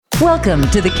Welcome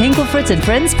to the Kinklefritz and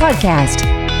Friends podcast.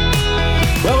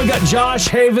 Well, we got Josh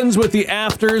Havens with the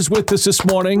Afters with us this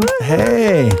morning.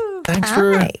 Hey. Thanks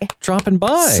for dropping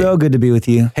by. So good to be with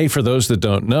you. Hey, for those that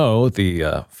don't know,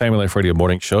 the Family Life Radio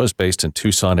Morning Show is based in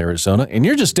Tucson, Arizona, and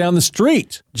you're just down the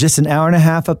street. Just an hour and a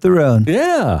half up the road.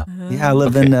 Yeah. Yeah, I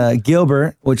live in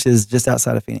Gilbert, which is just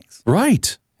outside of Phoenix.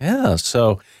 Right. Yeah.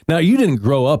 So now you didn't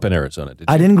grow up in Arizona, did you?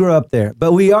 I didn't grow up there,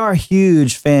 but we are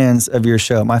huge fans of your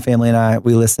show. My family and I,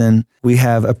 we listen. We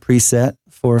have a preset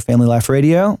for Family Life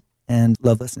Radio and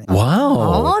love listening. Wow.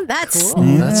 Oh, that's cool.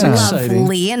 That's exciting.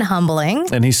 Lovely and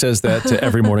humbling. And he says that to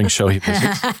every morning show he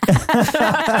visits.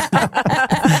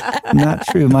 Not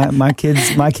true. My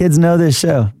kids know this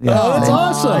show. Yeah. Oh, that's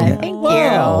awesome. Thank you.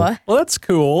 Well, that's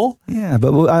cool. Yeah,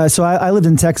 but so I lived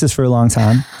in Texas for a long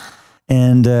time,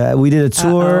 and we did a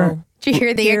tour. Did you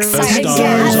hear the The exciting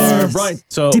stars gas? are bright.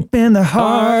 So Deep in the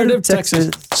heart of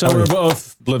Texas. So we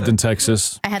both lived in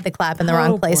Texas. I had the clap in the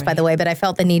wrong place, by the way, but I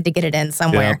felt the need to get it in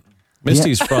somewhere.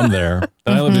 Misty's from there.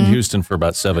 And I lived in Houston for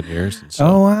about 7 years. And so,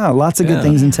 Oh, wow. Lots of good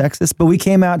things in Texas. But we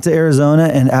came out to Arizona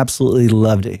and absolutely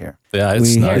loved it here. yeah,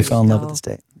 it's We nice. fell in love with the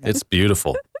state. It's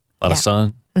beautiful. A lot of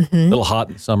sun. A little hot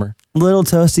in the summer. A little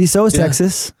toasty. So is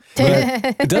Texas.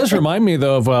 But it does remind me,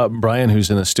 though, of Brian, who's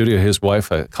in the studio. His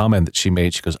wife, a comment that she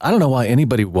made. She goes, I don't know why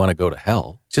anybody would want to go to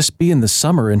hell. Just be in the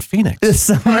summer in Phoenix. This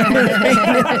summer.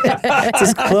 It's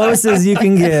as close as you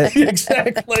can get.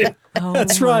 Exactly.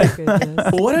 That's right.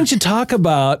 Well, why don't you talk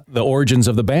about the origins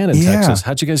of the band in Texas?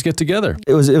 How'd you guys get together?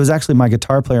 It was actually my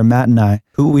guitar player, Matt, and I,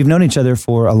 who we've known each other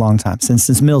for a long time,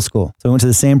 since middle school. So we went to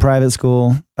the same private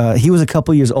school. He was a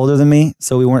couple years older than me,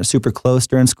 so we weren't super close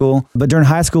during school. But during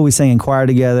high school, we sang in choir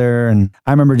together, and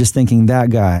I remember just thinking, that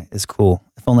guy is cool.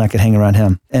 If only I could hang around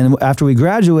him. And after we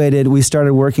graduated, we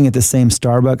started working at the same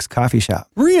Starbucks coffee shop.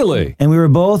 Really? And we were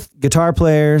both guitar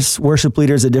players, worship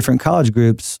leaders at different college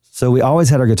groups. So we always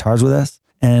had our guitars with us.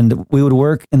 And we would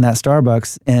work in that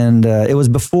Starbucks. And it was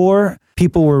before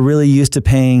people were really used to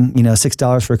paying,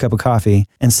 $6 for a cup of coffee.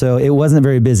 And so it wasn't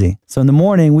very busy. So in the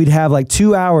morning, we'd have like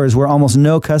 2 hours where almost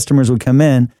no customers would come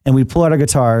in. And we'd pull out our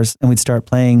guitars and we'd start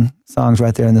playing songs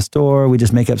right there in the store. We'd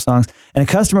just make up songs. And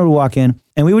a customer would walk in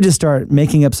and we would just start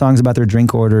making up songs about their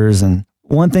drink orders. And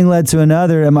one thing led to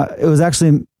another. And it was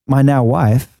actually my now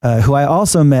wife, who I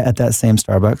also met at that same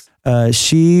Starbucks.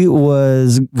 She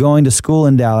was going to school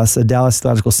in Dallas, a Dallas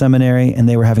Theological Seminary, and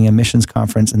they were having a missions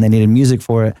conference and they needed music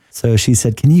for it. So she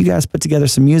said, can you guys put together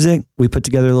some music? We put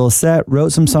together a little set,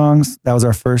 wrote some songs. That was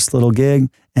our first little gig.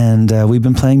 And we've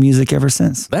been playing music ever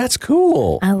since. That's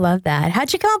cool. I love that.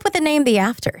 How'd you come up with the name The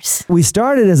Afters? We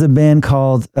started as a band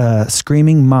called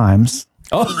Screaming Mimes.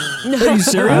 Oh, are you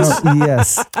serious?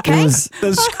 Yes. Okay. It was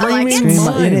The screaming Screaming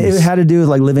mimes. and it had to do with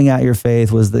like living out your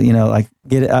faith was the,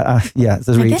 get it. It's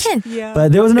a reach. Didn't.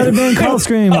 But there was another band called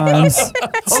Screaming Mimes.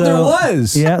 Oh, there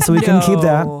was? Yeah, so we couldn't keep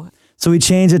that. So we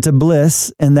changed it to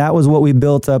Bliss, and that was what we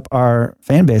built up our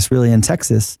fan base really in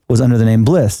Texas, was under the name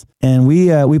Bliss. And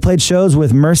we played shows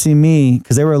with Mercy Me,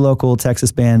 because they were a local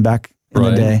Texas band back in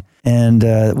the day.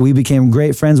 And we became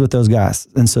great friends with those guys.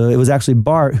 And so it was actually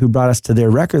Bart who brought us to their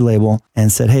record label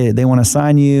and said, hey, they want to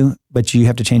sign you, but you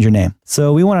have to change your name.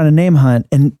 So we went on a name hunt,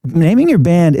 and naming your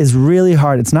band is really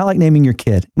hard. It's not like naming your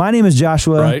kid. My name is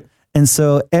Joshua. Right. And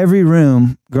so every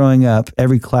room growing up,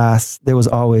 every class, there was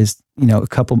always, a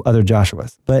couple other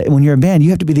Joshuas. But when you're a band, you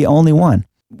have to be the only one.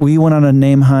 We went on a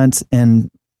name hunt and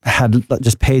had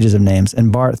just pages of names.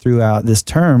 And Bart threw out this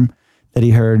term that he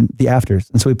heard, the Afters.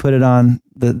 And so we put it on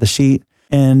the sheet.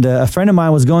 And a friend of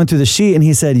mine was going through the sheet and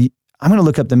he said, I'm going to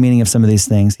look up the meaning of some of these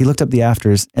things. He looked up the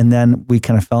Afters, and then we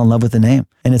kind of fell in love with the name.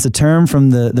 And it's a term from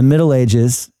the Middle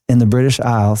Ages in the British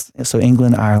Isles, so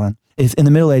England, Ireland. If in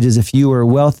the Middle Ages, if you were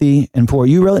wealthy and poor,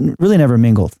 you really never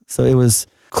mingled. So it was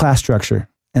class structure.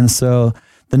 And so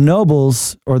the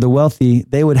nobles or the wealthy,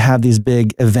 they would have these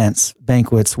big events,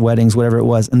 banquets, weddings, whatever it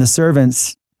was. And the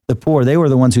servants, the poor, they were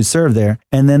the ones who served there.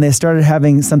 And then they started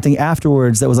having something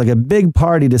afterwards that was like a big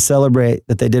party to celebrate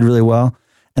that they did really well.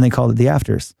 And they called it the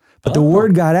Afters. But the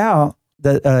word got out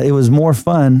that it was more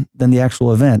fun than the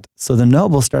actual event. So the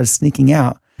nobles started sneaking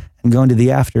out and going to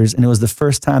the Afters. And it was the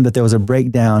first time that there was a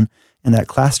breakdown in that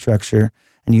class structure.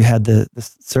 And you had the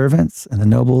servants and the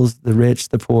nobles, the rich,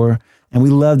 the poor. And we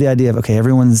love the idea of, okay,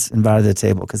 everyone's invited to the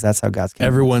table because that's how God's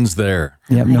kingdom. Everyone's there.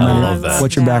 Yep, no I matter love that.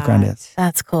 what your background is.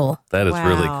 That's cool. That is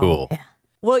really cool. Yeah.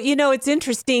 Well, it's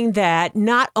interesting that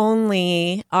not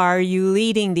only are you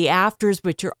leading the Afters,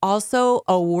 but you're also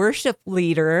a worship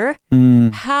leader.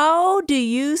 How do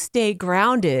you stay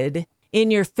grounded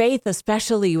in your faith,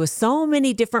 especially with so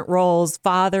many different roles,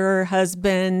 father,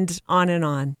 husband, on and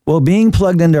on? Well, being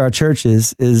plugged into our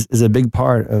churches is a big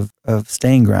part of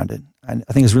staying grounded. I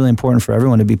think it's really important for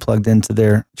everyone to be plugged into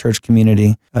their church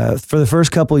community. For the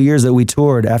first couple of years that we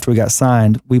toured after we got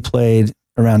signed, we played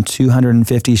around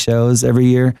 250 shows every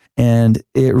year, and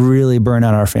it really burned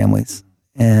out our families.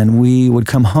 And we would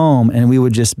come home and we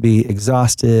would just be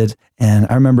exhausted. And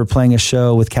I remember playing a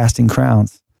show with Casting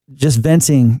Crowns, just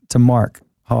venting to Mark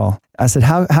Hall. I said,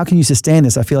 how can you sustain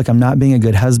this? I feel like I'm not being a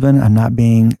good husband. I'm not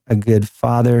being a good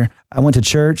father. I went to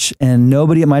church and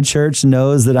nobody at my church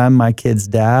knows that I'm my kid's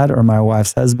dad or my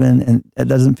wife's husband, and it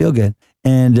doesn't feel good.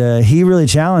 And he really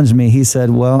challenged me. He said,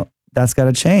 well, that's got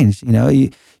to change. You know,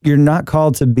 you're not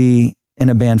called to be in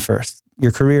a band first.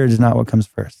 Your career is not what comes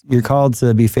first. You're called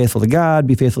to be faithful to God,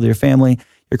 be faithful to your family.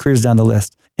 Your career's down the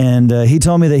list. And he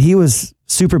told me that he was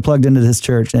super plugged into this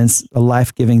church, and it's a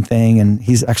life-giving thing. And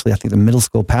he's actually, I think, the middle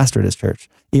school pastor at his church,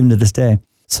 even to this day.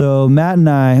 So Matt and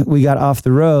I, we got off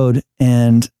the road,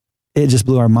 and it just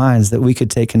blew our minds that we could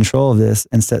take control of this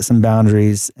and set some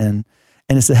boundaries. And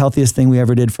it's the healthiest thing we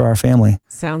ever did for our family.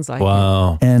 Sounds like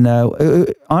wow. it.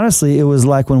 And honestly, it was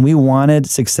like when we wanted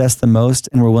success the most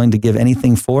and were willing to give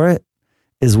anything for it,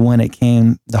 is when it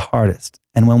came the hardest.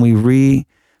 And when we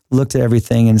looked at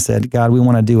everything and said, God, we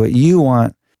want to do what you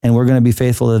want, and we're going to be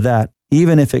faithful to that,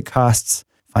 even if it costs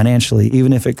financially,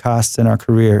 even if it costs in our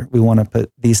career, we want to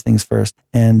put these things first.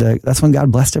 And that's when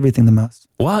God blessed everything the most.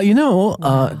 Wow,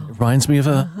 reminds me of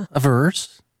a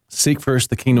verse. Seek first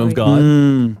the kingdom of God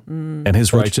and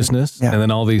his righteousness, Yeah. and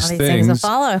then all these will things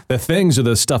follow. the things are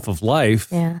the stuff of life.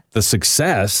 Yeah. The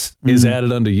success is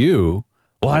added unto you.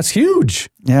 Well, that's huge.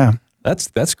 Yeah.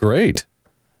 That's great.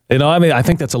 I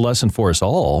think that's a lesson for us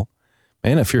all.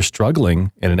 Man, if you're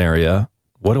struggling in an area,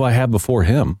 what do I have before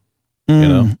him? You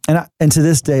know? And to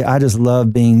this day, I just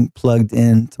love being plugged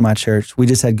into my church. We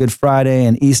just had Good Friday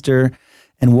and Easter,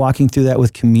 and walking through that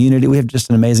with community. We have just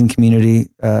an amazing community.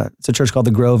 It's a church called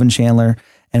The Grove in Chandler,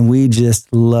 and we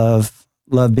just love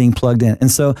being plugged in.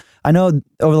 And so I know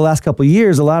over the last couple of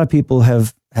years, a lot of people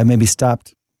have maybe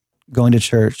stopped going to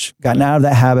church, gotten out of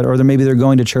that habit, or they're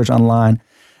going to church online.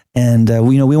 And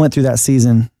we went through that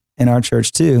season in our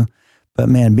church too. But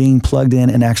man, being plugged in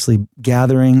and actually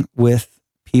gathering with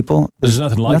people, There's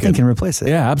nothing like it. Nothing can replace it.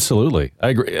 Yeah, absolutely. I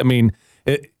agree. I mean,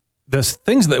 the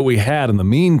things that we had in the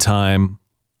meantime,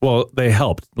 well, they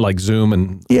helped, like Zoom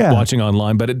and watching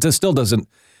online, but it just still doesn't,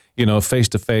 face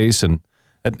to face, and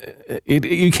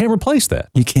you can't replace that.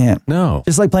 You can't. No.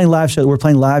 Just like playing live shows. We're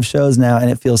playing live shows now, and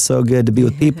it feels so good to be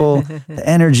with people, the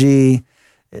energy.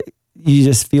 You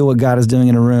just feel what God is doing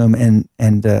in a room, and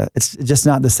it's just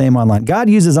not the same online. God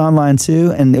uses online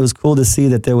too, and it was cool to see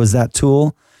that there was that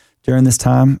tool during this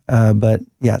time. But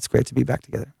yeah, it's great to be back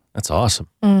together. That's awesome.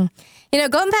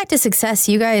 Going back to success,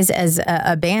 you guys as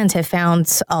a band have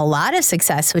found a lot of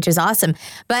success, which is awesome.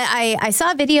 But I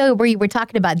saw a video where you were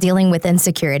talking about dealing with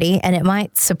insecurity, and it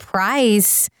might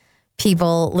surprise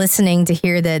people listening to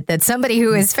hear that somebody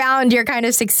who has found your kind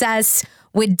of success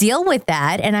would deal with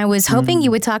that. And I was hoping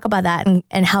you would talk about that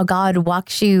and how God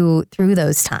walks you through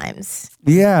those times.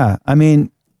 Yeah. I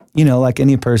mean, like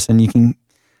any person,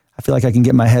 I feel like I can get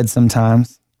in my head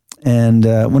sometimes. And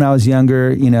when I was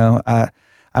younger,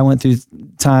 I went through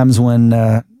times when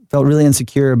felt really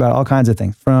insecure about all kinds of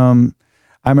things.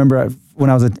 I remember when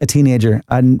I was a teenager,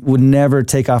 I would never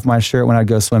take off my shirt when I'd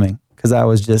go swimming because I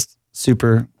was just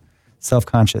super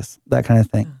self-conscious, that kind of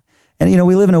thing. And,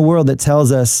 we live in a world that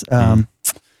tells us, and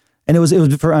it was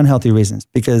for unhealthy reasons,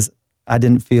 because I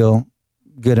didn't feel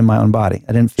good in my own body.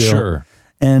 I didn't feel. Sure.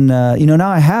 And, now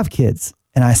I have kids,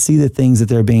 and I see the things that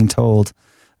they're being told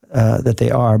that they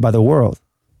are by the world.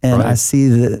 And Right. I see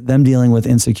them dealing with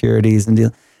insecurities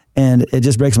and it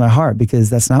just breaks my heart, because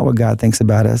that's not what God thinks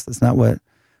about us. That's not what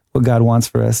God wants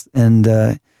for us. And,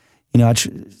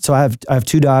 so I have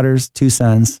 2 daughters, 2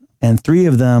 sons, and 3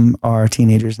 of them are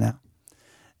teenagers now.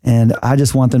 And I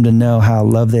just want them to know how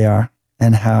loved they are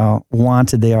and how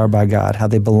wanted they are by God, how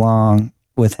they belong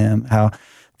with him, how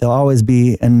they'll always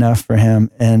be enough for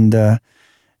him. And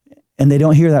they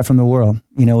don't hear that from the world,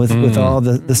 with all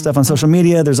the stuff on social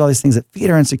media. There's all these things that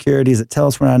feed our insecurities, that tell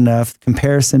us we're not enough.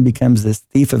 Comparison becomes this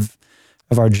thief of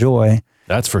our joy.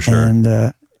 That's for sure.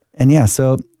 And yeah,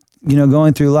 so,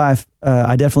 going through life,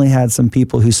 I definitely had some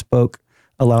people who spoke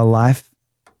a lot of life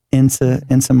into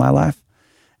my life.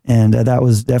 And that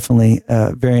was definitely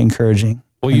very encouraging.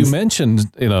 Well, you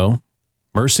mentioned,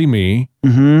 Mercy Me,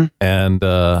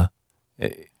 and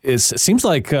it seems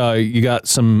like you got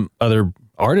some other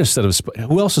artists that have.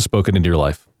 Who else has spoken into your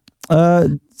life?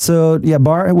 So yeah,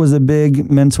 Bart was a big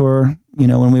mentor.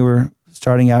 When we were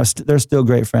starting out. They're still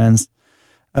great friends.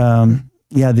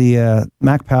 The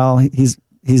Mac Powell, he's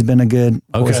been a good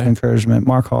voice of encouragement.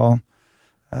 Mark Hall.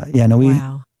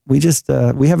 We just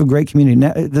we have a great community.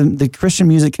 Now, the Christian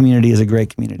music community is a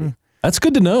great community. That's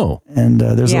good to know. And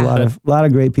there's a lot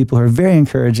of great people who are very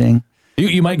encouraging.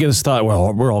 You might get this thought,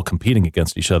 well, we're all competing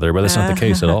against each other, but that's not the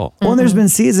case at all. Well, there's been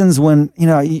seasons when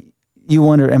you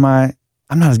wonder, I'm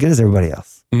not as good as everybody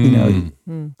else. I'm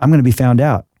going to be found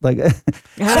out. Like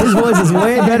his voice is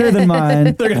way better than mine.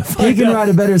 He can write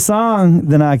a better song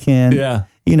than I can. Yeah.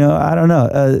 I don't know,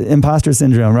 imposter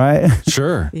syndrome, right?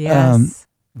 Sure. Yes.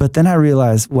 But then I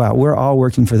realized, wow, we're all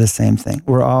working for the same thing.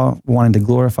 We're all wanting to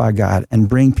glorify God and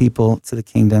bring people to the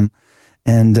kingdom.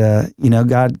 And,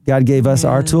 God gave us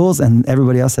our tools and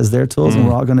everybody else has their tools and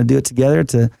we're all going to do it together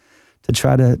to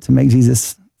try to make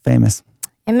Jesus famous.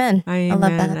 Amen.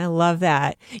 Amen. I love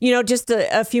that. Just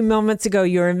a few moments ago,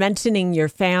 you were mentioning your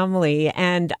family,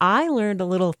 and I learned a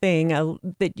little thing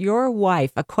that your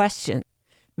wife, a question,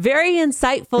 very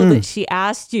insightful that she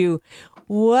asked you,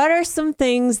 what are some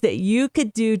things that you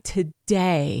could do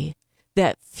today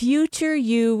that future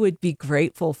you would be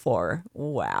grateful for?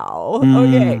 Wow.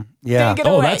 Okay. Yeah. Take it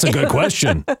away. That's a good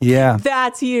question. Yeah.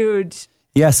 That's huge.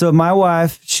 Yeah. So my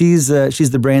wife, she's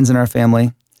the brains in our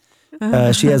family.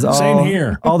 She has Same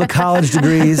here. all the college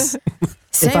degrees.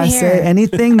 Same if I here. say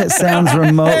anything that sounds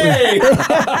remotely,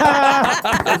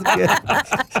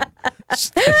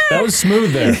 That was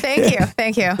smooth there.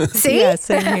 Thank you. See? Yeah,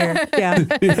 same here. Yeah.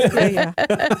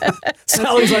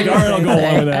 Sally's like, all right, I'll go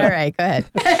along with that. All right, go ahead.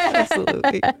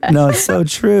 Absolutely. no, it's so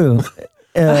true.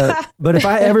 But if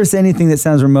I ever say anything that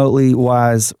sounds remotely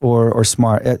wise or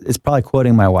smart, it's probably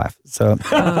quoting my wife. So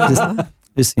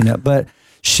just But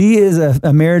she is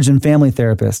a marriage and family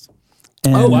therapist.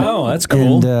 And, oh, wow. That's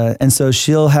cool. And so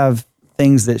she'll have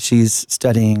things that she's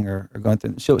studying or going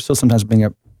through. She'll sometimes bring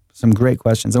up some great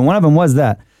questions. And one of them was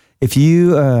that if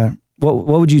you, what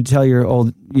would you tell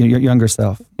your younger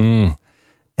self? And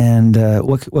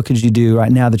what could you do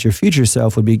right now that your future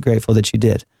self would be grateful that you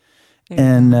did?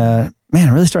 And man, I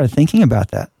really started thinking about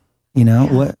that.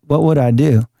 What would I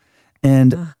do?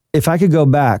 And if I could go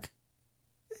back,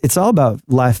 it's all about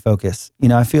life focus.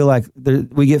 I feel like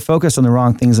we get focused on the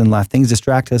wrong things in life. Things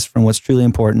distract us from what's truly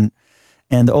important.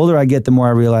 And the older I get, the more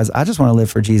I realize I just want to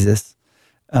live for Jesus.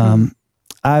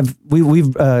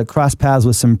 We've crossed paths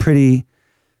with some pretty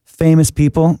famous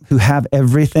people who have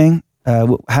everything.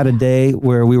 Had a day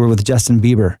where we were with Justin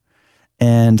Bieber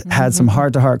and had some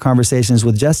heart-to-heart conversations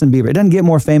with Justin Bieber. It doesn't get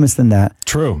more famous than that.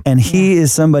 True. And he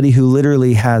is somebody who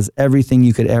literally has everything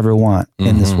you could ever want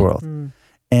in this world.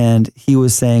 And he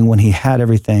was saying when he had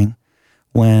everything,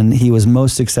 when he was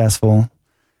most successful,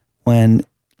 when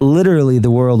literally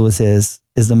the world was his,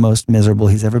 is the most miserable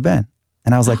he's ever been.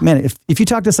 And I was like, man, if you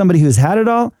talk to somebody who's had it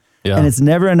all and it's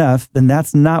never enough, then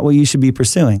that's not what you should be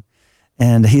pursuing.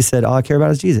 And he said, all I care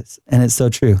about is Jesus. And it's so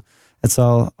true. That's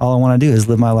all I want to do is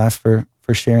live my life for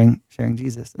sharing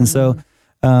Jesus. And so,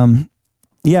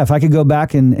 if I could go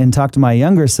back and talk to my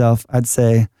younger self, I'd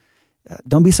say,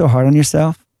 don't be so hard on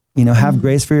yourself. Have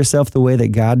grace for yourself the way that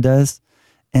God does,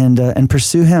 and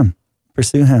pursue Him,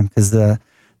 because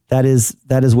that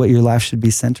is what your life should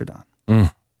be centered on.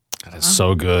 That is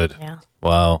so good. Yeah.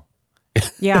 Wow.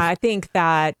 Yeah, I think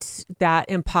that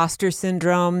imposter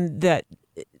syndrome, that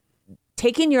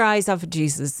taking your eyes off of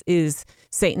Jesus is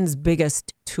Satan's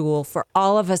biggest tool for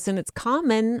all of us, and it's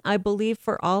common, I believe,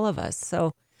 for all of us.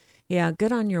 So, yeah,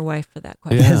 good on your wife for that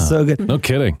question. Yeah, it's so good. No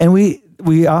kidding. And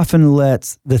we often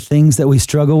let the things that we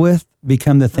struggle with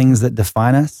become the things that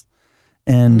define us.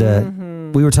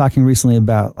 And we were talking recently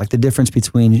about like the difference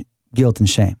between guilt and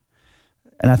shame.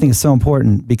 And I think it's so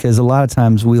important because a lot of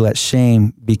times we let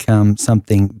shame become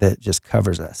something that just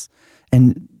covers us.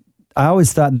 And I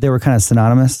always thought they were kind of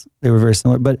synonymous. They were very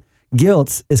similar. But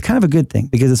guilt is kind of a good thing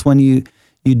because it's when you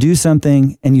do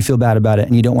something and you feel bad about it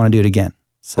and you don't want to do it again.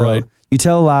 So you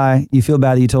tell a lie, you feel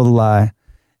bad that you told a lie,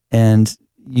 and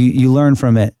you learn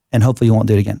from it, and hopefully you won't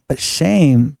do it again. But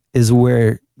shame is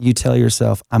where you tell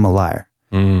yourself, I'm a liar,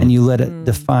 and you let it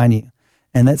define you.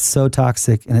 And that's so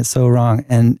toxic and it's so wrong.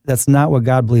 And that's not what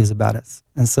God believes about us.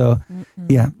 And so,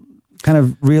 kind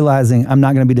of realizing I'm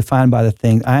not going to be defined by the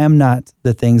things. I am not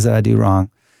the things that I do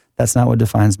wrong. That's not what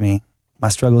defines me. My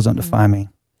struggles don't define me.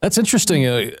 That's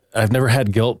interesting. I've never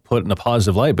had guilt put in a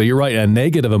positive light, but you're right. A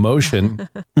negative emotion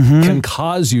can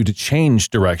cause you to change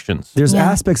directions. There's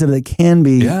aspects of it that can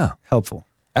be helpful.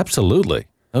 Absolutely.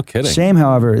 No kidding. Shame,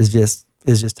 however, is just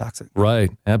toxic.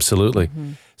 Right. Absolutely.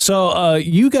 So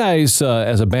you guys,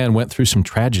 as a band, went through some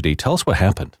tragedy. Tell us what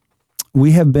happened.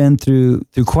 We have been through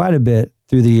quite a bit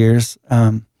through the years.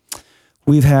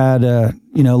 we've had,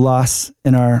 loss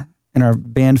in our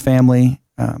band family.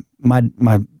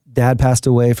 My dad passed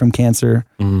away from cancer.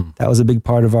 That was a big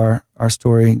part of our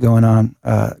story going on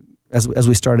as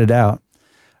we started out.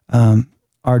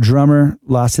 Our drummer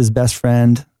lost his best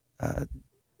friend.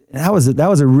 That was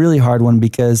a really hard one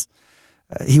because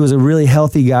he was a really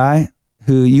healthy guy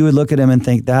who you would look at him and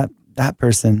think that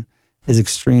person is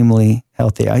extremely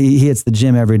healthy. He hits the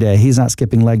gym every day. He's not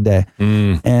skipping leg day.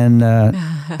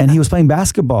 And he was playing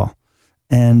basketball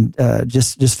and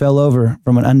just fell over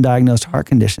from an undiagnosed heart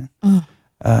condition.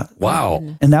 Wow.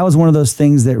 And that was one of those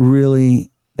things that really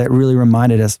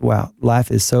reminded us, wow,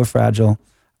 life is so fragile.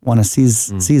 Want to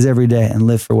seize every day and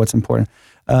live for what's important.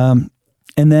 And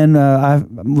then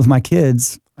with my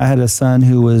kids, I had a son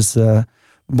who was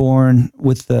born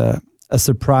with a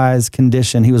surprise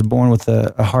condition. He was born with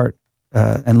a heart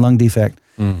and lung defect.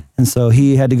 And so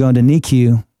he had to go into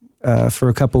NICU for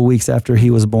a couple of weeks after he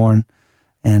was born.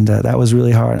 And that was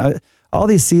really hard. All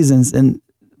these seasons, and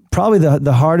probably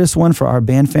the hardest one for our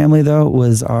band family, though,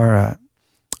 was our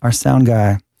sound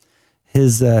guy.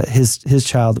 His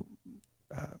child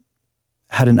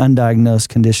had an undiagnosed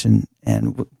condition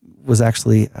and was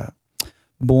actually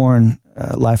born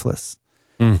lifeless.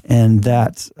 And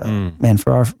that, man,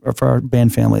 for our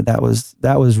band family, that was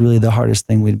really the hardest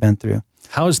thing we'd been through.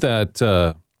 How's that,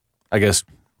 I guess,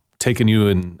 taken you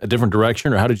in a different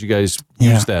direction, or how did you guys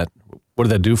use that? What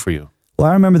did that do for you? Well,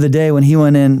 I remember the day when he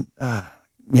went in,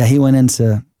 he went in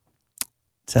to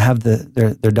have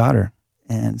their daughter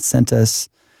and sent us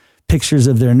pictures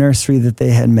of their nursery that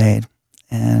they had made.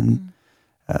 And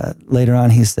later on,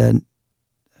 he said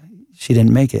she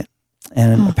didn't make it.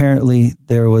 And apparently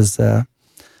there was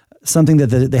something that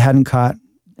they hadn't caught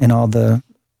in all the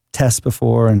tests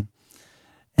before.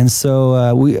 And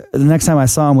so the next time I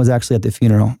saw him was actually at the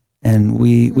funeral. And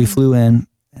we flew in,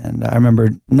 and I remember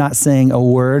not saying a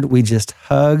word. We just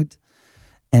hugged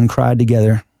and cried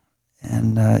together.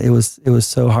 And it was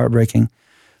so heartbreaking.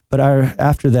 But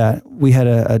after that, we had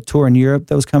a tour in Europe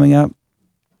that was coming up.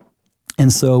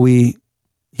 And so he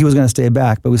was going to stay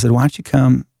back, but we said, why don't you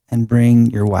come and bring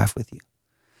your wife with you?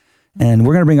 And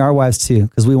we're going to bring our wives too,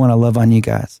 because we want to love on you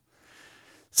guys.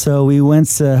 So we went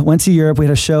to Europe. We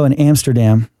had a show in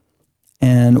Amsterdam.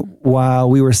 And while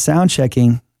we were sound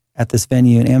checking at this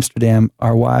venue in Amsterdam,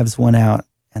 our wives went out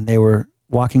and they were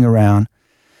walking around.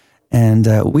 And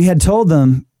we had told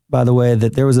them, by the way,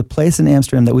 that there was a place in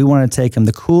Amsterdam that we wanted to take them,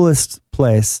 the coolest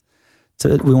place.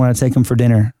 We wanted to take them for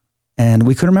dinner. And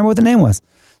we couldn't remember what the name was.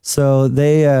 So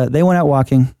they went out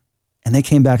walking, and they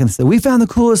came back and said, we found the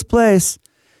coolest place.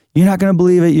 You're not going to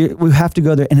believe it. We have to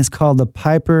go there. And it's called the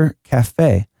Piper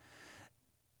Cafe.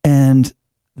 And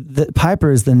the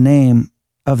Piper is the name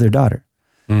of their daughter.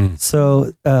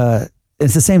 So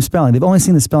it's the same spelling. They've only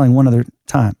seen the spelling one other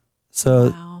time.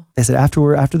 So they said,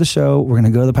 after the show, we're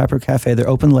going to go to the Piper Cafe. They're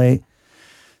open late.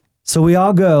 So we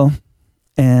all go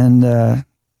and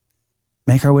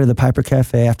make our way to the Piper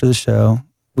Cafe after the show.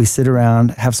 We sit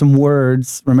around, have some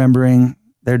words, remembering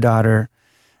their daughter,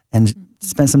 and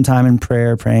spend some time in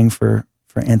prayer, praying for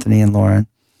Anthony and Lauren.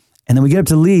 And then we get up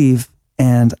to leave,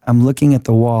 and I'm looking at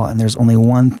the wall, and there's only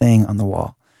one thing on the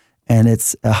wall, and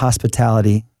it's a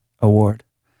hospitality award.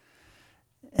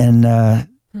 And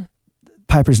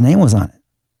Piper's name was on it.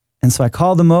 And so I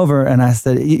called them over, and I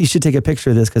said, you should take a picture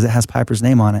of this because it has Piper's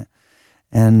name on it.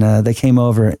 And they came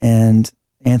over, and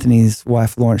Anthony's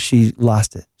wife, Lauren, she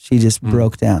lost it. She just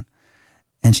broke down.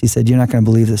 And she said, you're not going to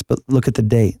believe this, but look at the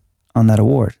date on that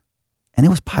award. And it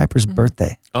was Piper's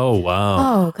birthday. Oh, wow.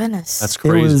 Oh, goodness. That's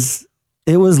crazy.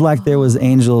 It was like there was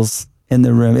angels in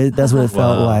the room. That's what it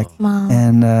felt like. Wow.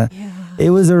 And it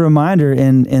was a reminder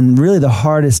in really the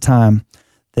hardest time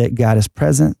that God is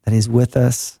present, that he's with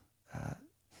us.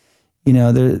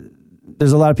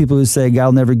 There's a lot of people who say God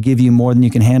will never give you more than you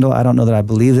can handle. I don't know that I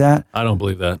believe that. I don't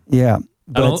believe that. Yeah.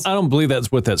 I don't believe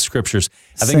that's what that scripture's.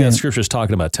 I think that scripture's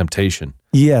talking about temptation.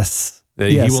 Yes. That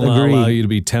he will not allow you to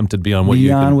be tempted beyond what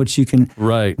you can.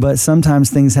 Right. But sometimes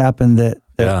things happen that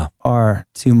are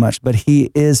too much. But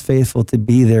he is faithful to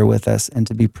be there with us and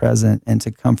to be present and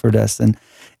to comfort us.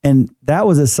 And that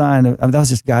was a sign that was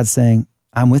just God saying,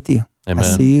 I'm with you. Amen. I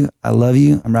see you. I love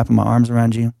you. I'm wrapping my arms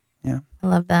around you. Yeah. I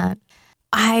love that.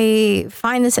 I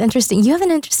find this interesting. You have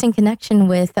an interesting connection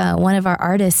with one of our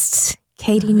artists,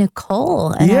 Katy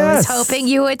Nichole. And yes. I was hoping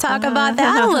you would talk about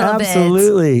that a little bit.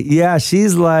 Absolutely. Yeah,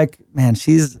 she's like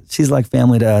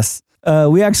family to us.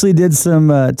 We actually did some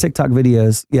TikTok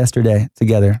videos yesterday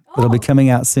together. It'll be coming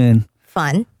out soon.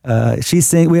 Fun. We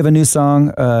have a new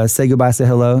song, Say Goodbye, Say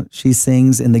Hello. She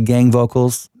sings in the gang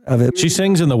vocals. of it. She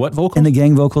sings in the what vocal? And the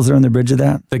gang vocals are in the bridge of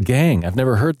that. The gang. I've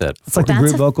never heard that before. It's like the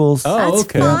group vocals. Oh, That's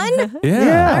okay. fun.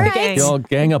 Yeah. All right. You all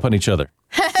gang up on each other.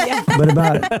 But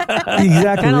about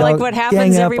exactly. Kind of we like all what gang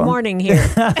happens up every on- morning here.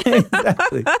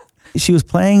 Exactly. She was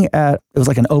playing it was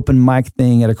like an open mic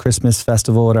thing at a Christmas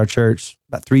festival at our church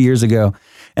about 3 years ago.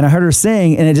 And I heard her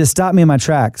sing and it just stopped me in my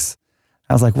tracks.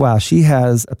 I was like, wow, she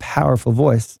has a powerful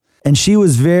voice. And she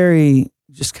was very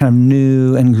just kind of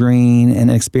new and green and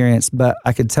inexperienced, but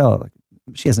I could tell like,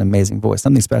 she has an amazing voice,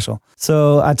 something special.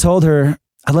 So I told her,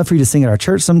 I'd love for you to sing at our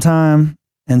church sometime.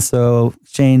 And so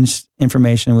exchanged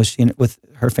information with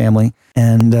her family.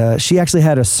 And she actually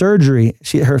had a surgery.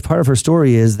 Part of her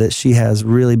story is that she has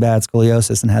really bad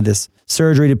scoliosis and had this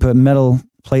surgery to put metal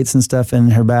plates and stuff in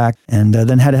her back, and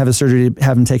then had to have a surgery to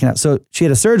have them taken out. So she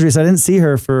had a surgery, so I didn't see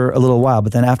her for a little while.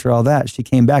 But then after all that, she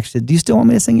came back. She said, do you still want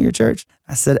me to sing at your church?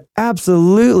 I said,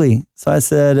 absolutely. So I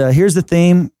said, here's the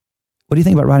theme. What do you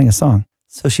think about writing a song?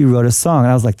 So she wrote a song,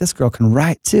 and I was like, this girl can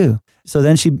write too. So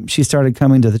then she started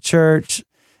coming to the church.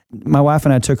 My wife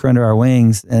and I took her under our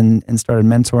wings and started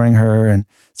mentoring her and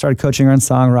started coaching her on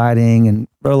songwriting and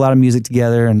wrote a lot of music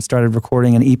together and started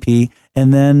recording an EP.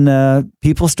 And then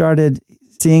people started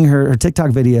seeing her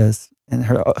TikTok videos and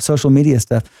her social media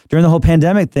stuff. During the whole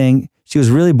pandemic thing, she was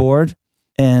really bored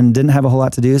and didn't have a whole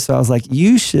lot to do. So I was like,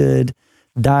 you should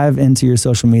dive into your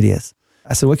social medias.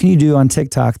 I said, what can you do on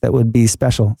TikTok that would be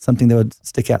special, something that would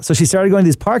stick out? So she started going to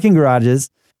these parking garages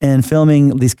and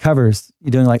filming these covers.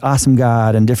 You're doing like Awesome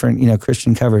God and different,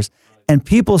 Christian covers. And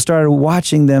people started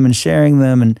watching them and sharing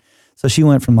them. And so she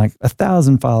went from like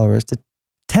 1,000 followers to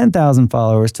 10,000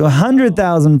 followers to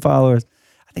 100,000 followers.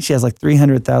 I think she has like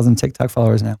 300,000 TikTok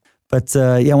followers now. But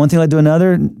one thing led to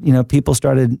another. People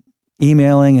started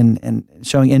emailing and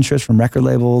showing interest from record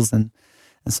labels. And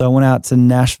so I went out to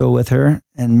Nashville with her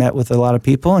and met with a lot of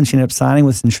people. And she ended up signing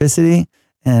with Centricity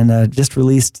and just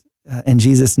released In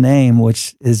Jesus' Name,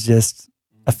 which is just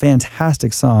a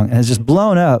fantastic song and has just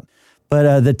blown up.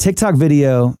 But the TikTok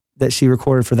video that she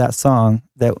recorded for that song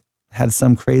that had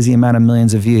some crazy amount of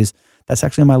millions of views, that's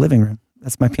actually in my living room.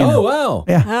 That's my piano. Oh, wow.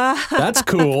 Yeah. That's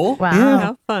cool. Wow. Yeah.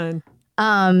 How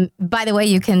fun. By the way,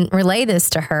 you can relay this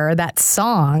to her. That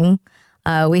song,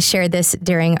 we shared this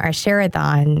during our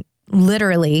share-a-thon,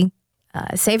 literally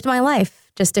saved my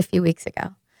life just a few weeks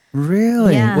ago.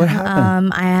 Really? Yeah. What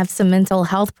happened? I have some mental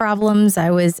health problems. I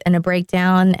was in a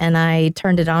breakdown and I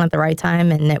turned it on at the right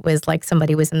time, and it was like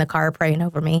somebody was in the car praying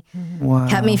over me. Wow.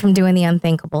 Kept me from doing the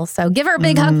unthinkable. So give her a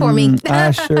big hug for me.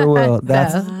 I sure will.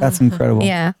 That's incredible.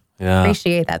 Yeah.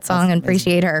 Appreciate that song and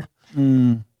appreciate her.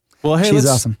 Well, hey, She's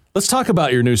awesome. Let's talk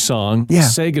about your new song, Yeah.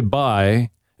 Say Goodbye.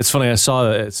 It's funny, I saw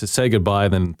that it said say goodbye,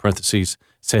 then in parentheses,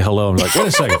 say hello. I'm like, wait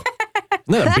a second.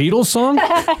 Isn't that a Beatles song?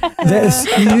 This,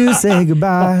 you say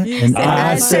goodbye, and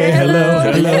I say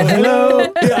hello, hello,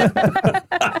 hello. Yeah.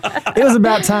 It was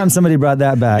about time somebody brought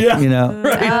that back,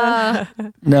 Right.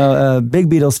 No, big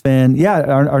Beatles fan. Yeah,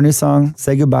 our new song,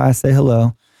 Say Goodbye, Say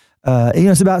Hello.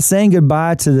 It's about saying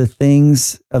goodbye to the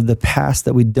things of the past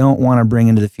that we don't want to bring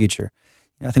into the future.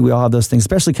 I think we all have those things,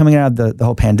 especially coming out of the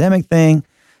whole pandemic thing.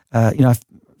 I've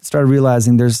started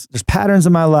realizing there's patterns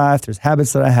in my life, there's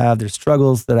habits that I have, there's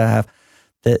struggles that I have.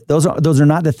 That those are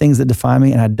not the things that define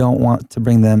me, and I don't want to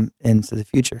bring them into the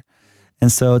future.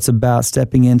 And so it's about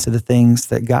stepping into the things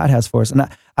that God has for us. And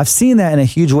I've seen that in a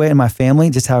huge way in my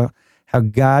family, just how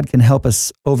God can help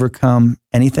us overcome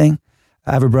anything.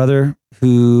 I have a brother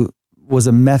who was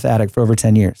a meth addict for over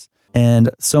 10 years.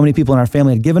 And so many people in our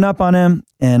family had given up on him,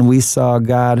 and we saw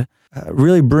God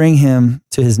really bring him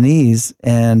to his knees.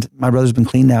 And my brother's been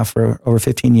clean now for over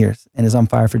 15 years and is on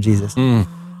fire for Jesus.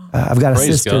 I've got Praise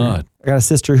a sister. God. I got a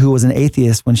sister who was an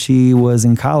atheist when she was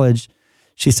in college.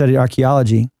 She studied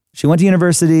archaeology. She went to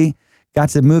university, got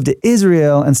to move to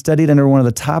Israel, and studied under one of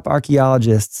the top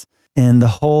archaeologists in the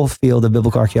whole field of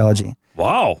biblical archaeology.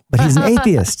 Wow. But he's an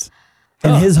atheist.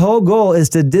 And his whole goal is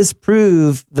to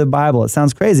disprove the Bible. It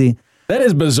sounds crazy. That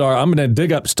is bizarre. I'm going to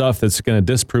dig up stuff that's going to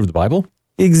disprove the Bible.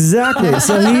 Exactly.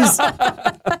 So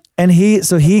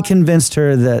he convinced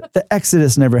her that the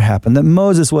Exodus never happened, that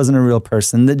Moses wasn't a real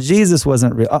person, that Jesus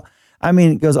wasn't real. I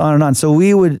mean, it goes on and on. So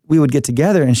we would get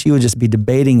together and she would just be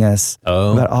debating us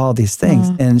about all these things.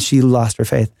 And she lost her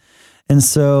faith. And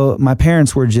so my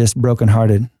parents were just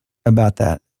brokenhearted about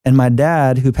that. And my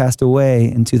dad, who passed away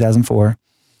in 2004,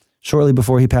 shortly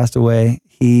before he passed away,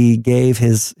 he gave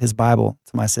his Bible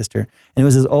to my sister. And it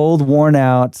was his old, worn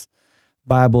out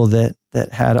Bible that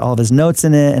had all of his notes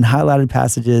in it and highlighted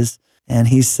passages. And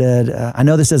he said, I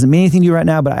know this doesn't mean anything to you right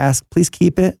now, but I ask, please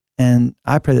keep it. And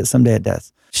I pray that someday it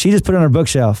does. She just put it on her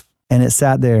bookshelf and it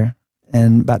sat there.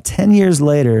 And about 10 years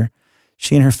later,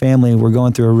 she and her family were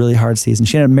going through a really hard season.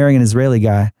 She ended up marrying an Israeli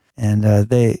guy, and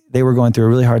they were going through a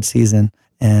really hard season.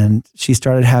 And she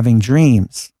started having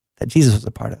dreams that Jesus was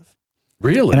a part of.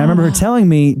 Really? And I remember her telling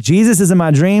me, Jesus is in my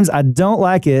dreams. I don't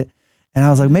like it. And I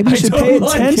was like, maybe you should pay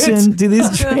attention to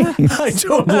these dreams. I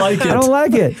don't like it. I don't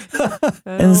like it.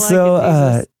 And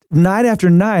so night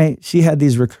after night, she had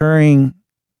these recurring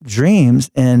dreams,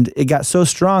 and it got so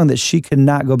strong that she could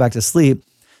not go back to sleep.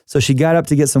 So she got up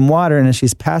to get some water, and as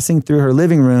she's passing through her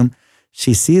living room,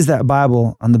 she sees that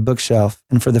Bible on the bookshelf.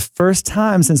 And for the first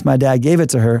time since my dad gave it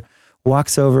to her,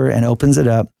 walks over and opens it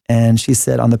up. And she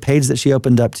said on the page that she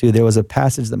opened up to, there was a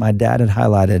passage that my dad had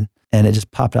highlighted, and it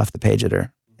just popped off the page at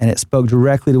her. And it spoke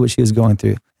directly to what she was going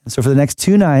through. And so for the next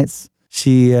 2 nights,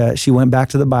 she went back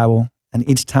to the Bible, and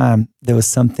each time there was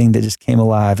something that just came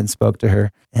alive and spoke to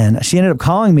her. And she ended up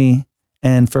calling me,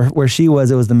 and for where she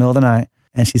was, it was the middle of the night.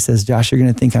 And she says, Josh, you're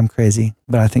going to think I'm crazy,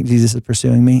 but I think Jesus is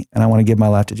pursuing me, and I want to give my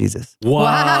life to Jesus.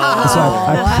 Wow. And so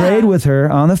I prayed with her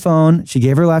on the phone. She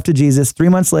gave her life to Jesus. 3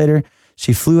 months later,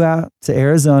 she flew out to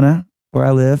Arizona, where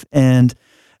I live, and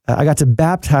I got to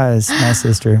baptize my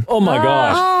sister. Oh, my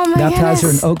gosh. Oh, my Baptized her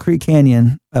in Oak Creek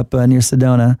Canyon up near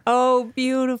Sedona. Oh,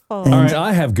 beautiful. And- All right,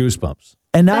 I have goosebumps.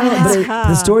 And not only, but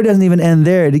the story doesn't even end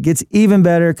there. It gets even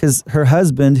better because her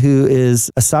husband, who is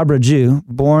a Sabra Jew,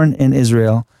 born in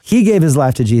Israel, he gave his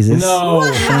life to Jesus. No.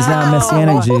 And is now a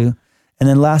Messianic Jew. And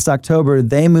then last October,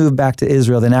 they moved back to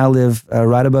Israel. They now live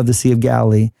right above the Sea of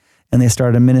Galilee. And they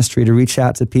started a ministry to reach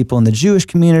out to people in the Jewish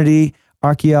community,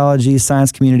 archaeology,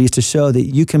 science communities, to show that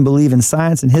you can believe in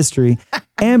science and history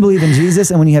and believe in Jesus.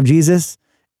 And when you have Jesus,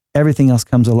 everything else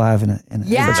comes alive in such an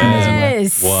amazing way.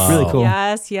 Yes. Wow. Really cool.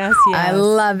 Yes. I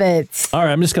love it. All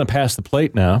right, I'm just going to pass the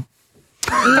plate now.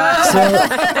 So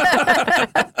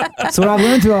what I've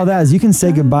learned through all that is you can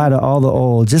say goodbye to all the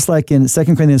old, just like in 2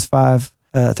 Corinthians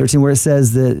 5:13, where it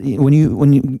says that when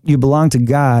you belong to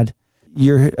God,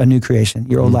 you're a new creation.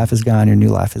 Your old life is gone, your new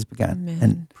life has begun. Amen.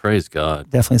 And Praise God.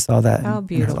 definitely saw that How in her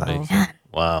beautiful. life.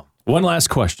 Wow. One last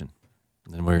question,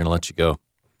 and then we're going to let you go.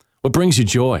 What brings you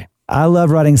joy? I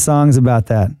love writing songs about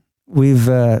that. We've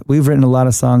written a lot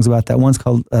of songs about that. One's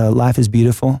called Life is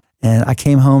Beautiful. And I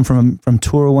came home from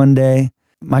tour one day.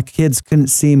 My kids couldn't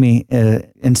see me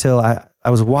until I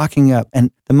was walking up.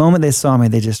 And the moment they saw me,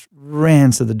 they just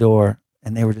ran to the door.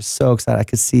 And they were just so excited. I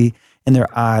could see in their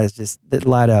eyes just that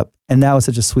light up. And that was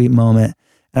such a sweet moment.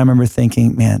 And I remember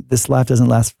thinking, man, this life doesn't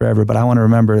last forever, but I want to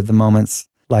remember the moments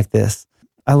like this.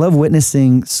 I love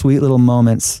witnessing sweet little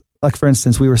moments. Like, for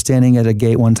instance, we were standing at a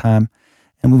gate one time,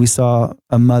 and we saw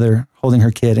a mother holding her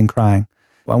kid and crying.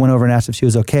 Well, I went over and asked if she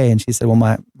was okay, and she said, well,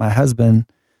 my husband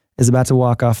is about to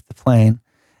walk off the plane.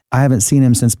 I haven't seen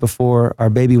him since before our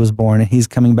baby was born, and he's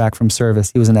coming back from service.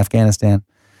 He was in Afghanistan.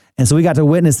 And so we got to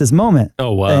witness this moment.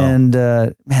 Oh, wow. And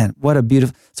man, what a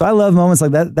beautiful... So I love moments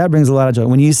like that. That brings a lot of joy.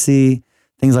 When you see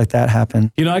things like that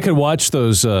happen. You know, I could watch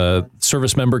those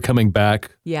service member coming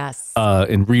back Yes.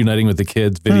 and reuniting with the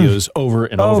kids videos over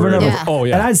and over and over. Yeah. Oh,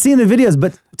 yeah. And I'd seen the videos,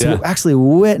 but to actually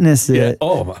witness it. Yeah.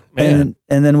 Oh, man.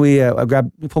 And then we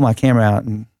pulled my camera out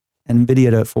and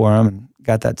videoed it for them and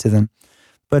got that to them.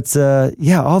 But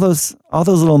all those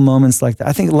little moments like that.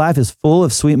 I think life is full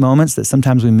of sweet moments that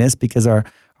sometimes we miss because our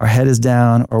head is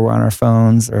down or we're on our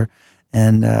phones I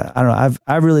don't know.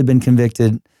 I've really been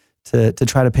convicted to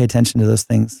try to pay attention to those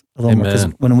things a little more, because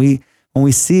when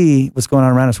we see what's going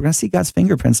on around us, we're going to see God's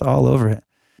fingerprints all over it.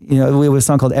 You know, we have a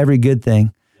song called Every Good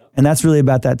Thing, and that's really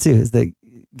about that too, is that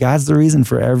God's the reason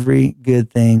for every good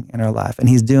thing in our life, and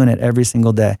he's doing it every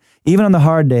single day. Even on the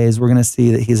hard days, we're going to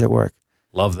see that he's at work.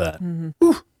 Love that.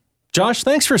 Mm-hmm. Josh,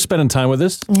 thanks for spending time with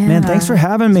us. Yeah. Man, thanks for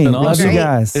having me. Love awesome. you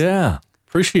guys. Yeah,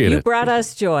 appreciate You it. brought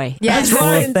us joy. Yes. That's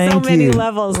right. In Well, so thank many you.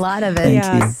 levels. A lot of it. Thank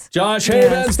Yes. Josh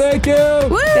Havens, thank you.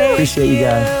 Thank Appreciate you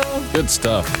guys. Good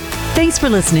stuff. Thanks for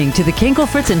listening to the Kinkle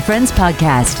Fritz and Friends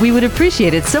podcast. We would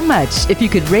appreciate it so much if you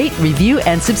could rate, review,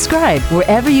 and subscribe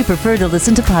wherever you prefer to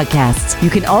listen to podcasts. You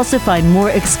can also find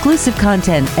more exclusive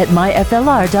content at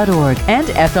myflr.org and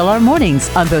FLR Mornings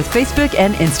on both Facebook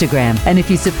and Instagram. And if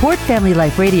you support Family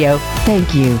Life Radio,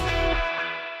 thank you.